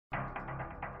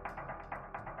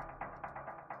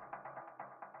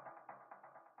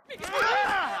Get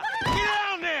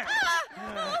down there!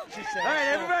 All right,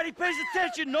 everybody pays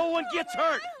attention. No one gets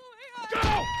hurt. Go!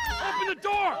 Open the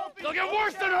door! They'll get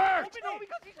worse than hurt!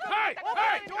 Hey!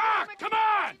 Hey! Ah! Come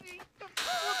on!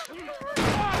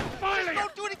 Oh, finally!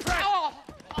 Don't do anything!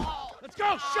 Let's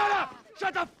go! Shut up!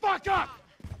 Shut the fuck up!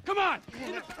 Come on!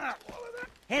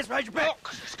 Hands behind your back.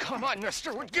 Come on,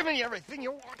 mister. We're giving you everything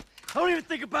you want. Don't even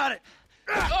think about it.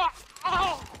 I'll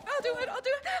do it. I'll do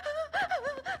it.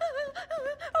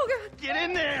 Oh, God. Get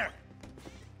in there.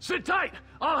 Sit tight!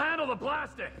 I'll handle the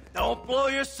blasting! Don't blow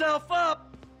yourself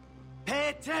up. Pay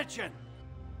attention.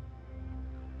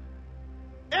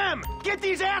 Em, get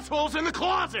these assholes in the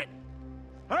closet!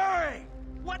 Hurry!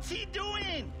 What's he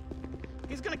doing?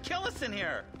 He's gonna kill us in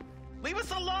here. Leave us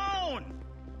alone.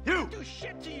 You! Do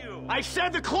shit to you. I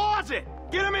said the closet!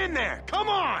 Get them in there! Come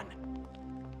on!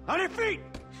 On your feet!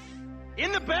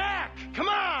 In the back! Come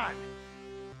on!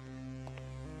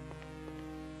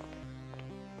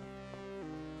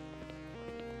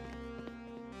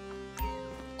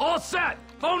 All set!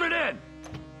 Phone it in!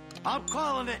 I'm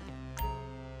calling it.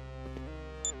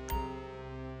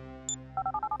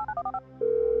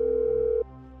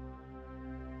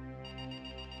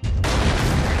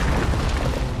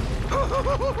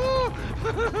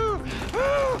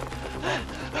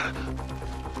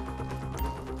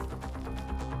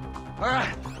 All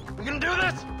right, we gonna do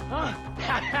this? Huh?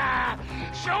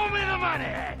 Show me the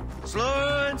money!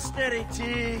 Slow and steady,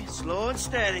 T. Slow and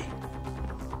steady.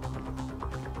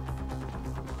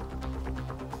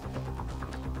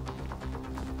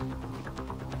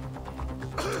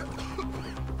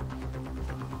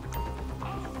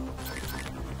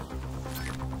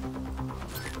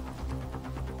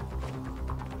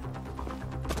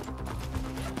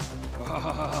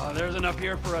 Oh, there's enough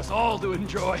here for us all to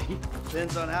enjoy.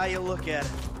 Depends on how you look at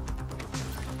it.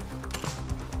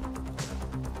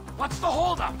 What's the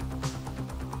holdup?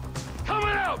 Coming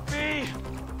out, B!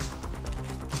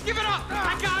 Give it up!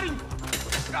 I got him!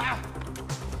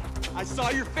 I saw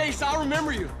your face, I'll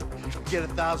remember you. You forget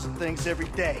 1,000 things every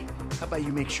day. How about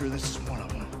you make sure this is one of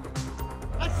them?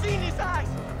 I've seen his eyes.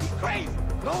 He's crazy.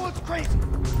 No one's crazy.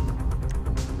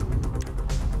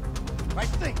 Right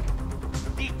think.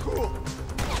 Be cool.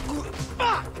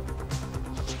 Fuck!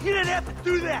 You didn't have to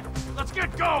do that. Let's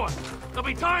get going! There'll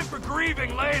be time for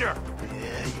grieving later.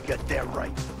 Yeah, you got that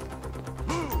right.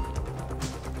 Move!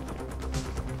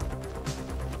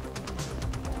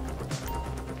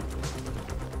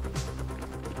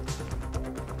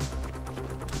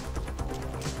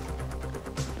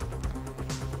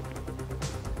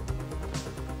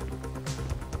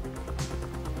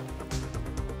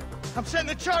 I'm setting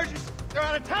the charges. They're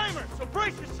on a timer, so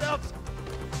brace yourselves.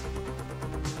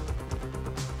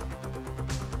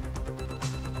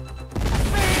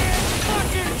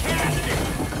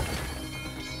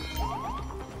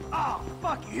 Oh,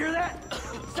 fuck, you hear that?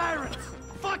 Sirens!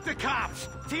 Fuck the cops!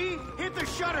 T, hit the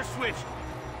shutter switch!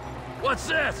 What's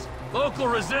this? Local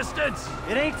resistance?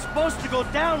 It ain't supposed to go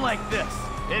down like this.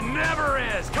 It never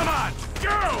is! Come on,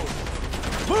 go!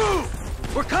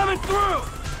 Move! We're coming through!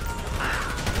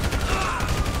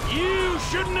 You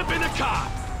shouldn't have been a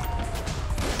cop!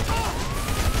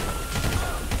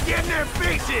 Get in their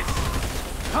faces!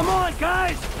 Come on,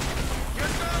 guys!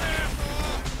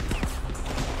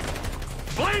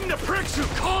 Blame the pricks who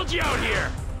called you out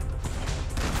here!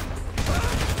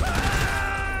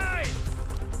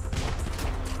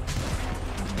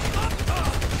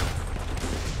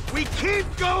 We keep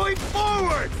going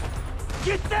forward!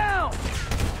 Get down!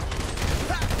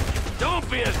 Don't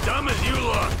be as dumb as you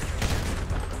look!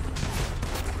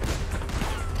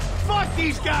 Fuck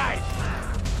these guys!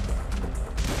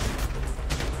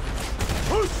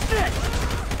 Who's sick?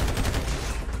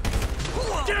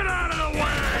 Get out of the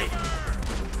way!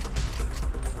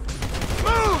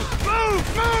 Move! Move!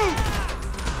 Move!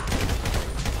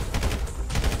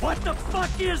 What the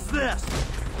fuck is this?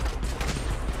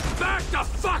 Back the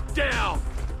fuck down!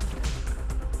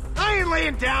 I ain't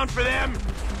laying down for them!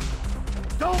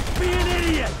 Don't be an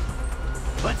idiot!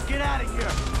 Let's get out of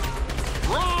here!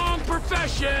 Wrong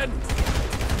profession!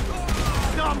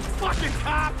 Dumb fucking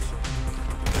cops!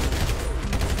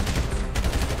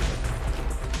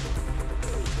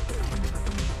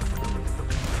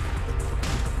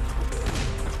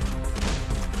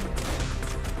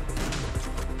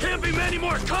 Can't be many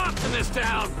more cops in this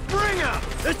town! Bring them!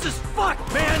 This is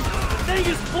fucked, man! The thing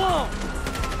is blown!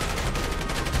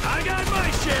 I got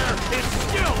my share! It's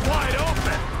still wide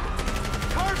open!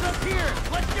 Car's up here!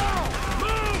 Let's go!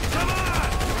 Move! Come on!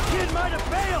 Kid might have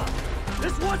bailed!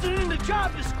 This wasn't in the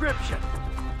job description!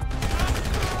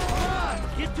 Come on,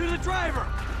 get to the driver!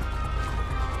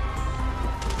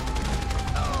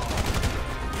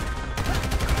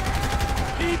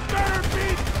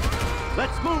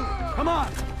 Let's move! Come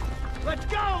on! Let's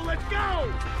go! Let's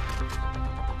go!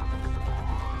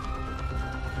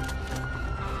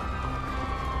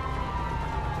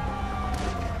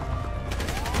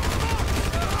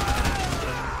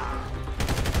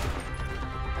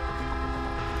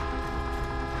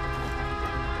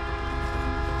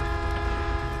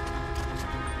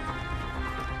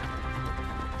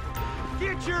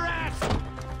 Get your ass!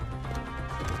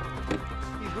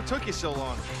 What took you so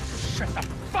long? Shut the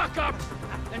fuck up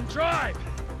and drive!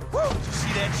 Woo! Did you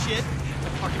see that shit? I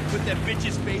fucking put that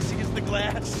bitch's face against the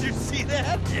glass. Did you see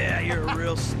that? Yeah, you're a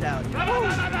real stout. Fuck,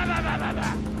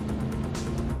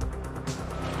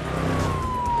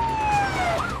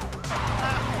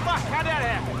 How'd that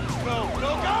happen? Go,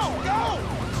 go, go, go!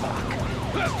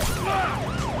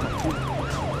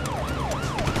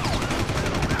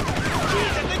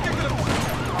 Jeez, I think they're gonna...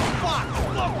 Oh, fuck!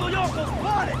 Local yokels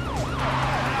spotted!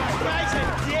 Guy's a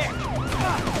dick!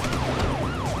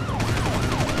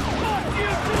 Fuck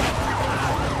you!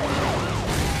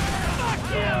 Fuck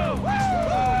you!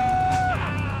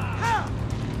 How?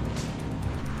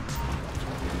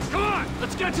 come on,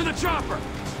 let's get to the chopper!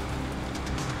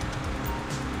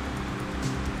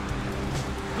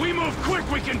 We move quick,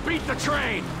 we can beat the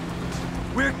train!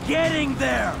 We're getting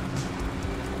there!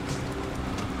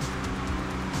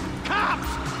 Cops!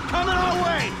 Coming our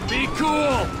way! Be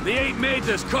cool! They ain't made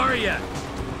this car yet!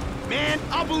 Man,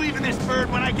 I'll believe in this bird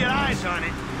when I get eyes on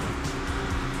it.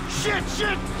 Shit,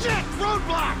 shit, shit!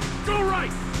 Roadblock! Go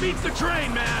right! Beat the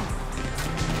train, man!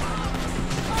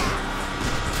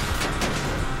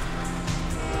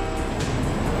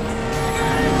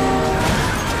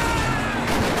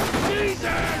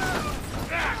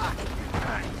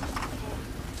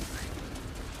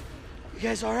 You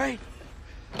guys all right?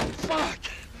 Fuck!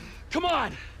 Come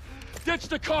on! Ditch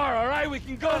the car, all right? We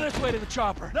can go this way to the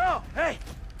chopper. No! Hey!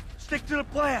 Stick to the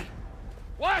plan!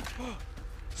 What?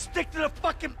 Stick to the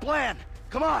fucking plan!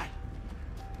 Come on!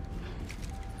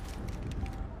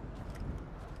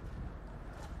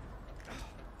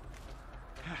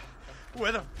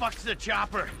 Where the fuck's the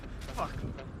chopper? Fuck.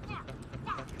 I'm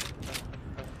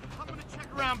gonna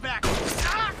check around back.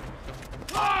 Ah!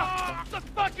 Ah! The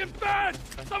fucking bed!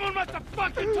 Someone must have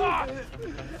fucking talk!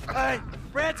 Hey,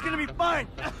 Brad's gonna be fine.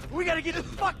 We gotta get the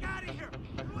fuck out of here.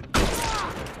 Ah!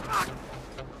 Fuck!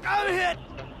 I'm hit!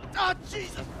 Oh,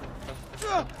 Jesus!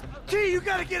 T, you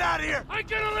gotta get out of here! I ain't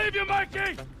gonna leave you,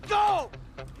 Mikey! Go!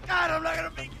 God, I'm not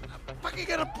gonna make it. I'm fucking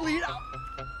gonna bleed out.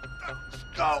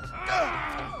 Go!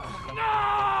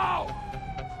 No!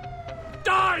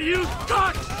 Die, you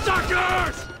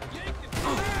cocksuckers!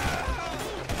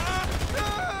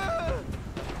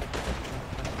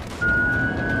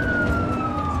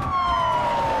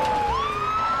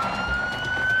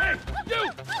 Hey,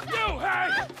 you, hey!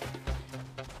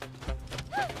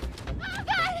 Oh,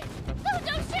 God! No,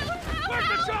 don't shoot! Oh, Where's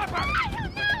the no. chopper? I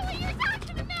don't know what you're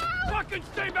talking about! Fucking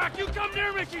stay back! You come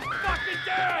near me, she's fucking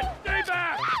dead! Stay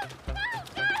back! No,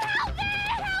 God, help me!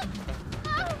 Help!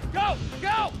 Oh. Go!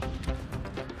 Go!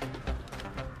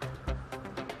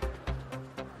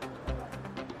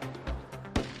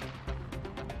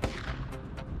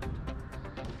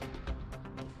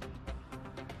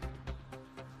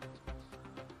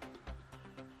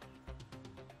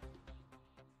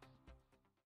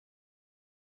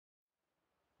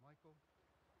 Michael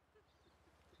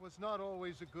was not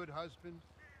always a good husband,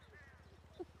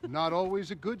 not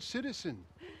always a good citizen.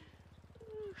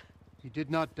 He did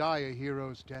not die a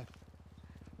hero's death,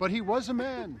 but he was a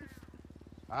man.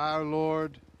 Our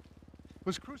Lord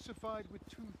was crucified with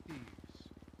 2 thieves,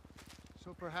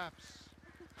 so perhaps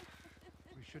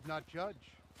we should not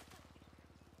judge.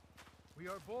 We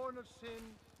are born of sin,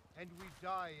 and we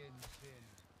die in sin.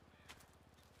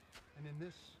 And in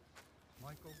this,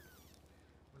 Michael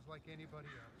was like anybody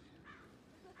else.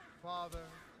 Father,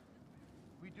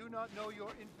 we do not know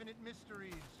your infinite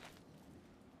mysteries,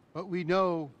 but we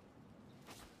know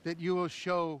that you will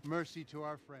show mercy to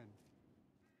our friend.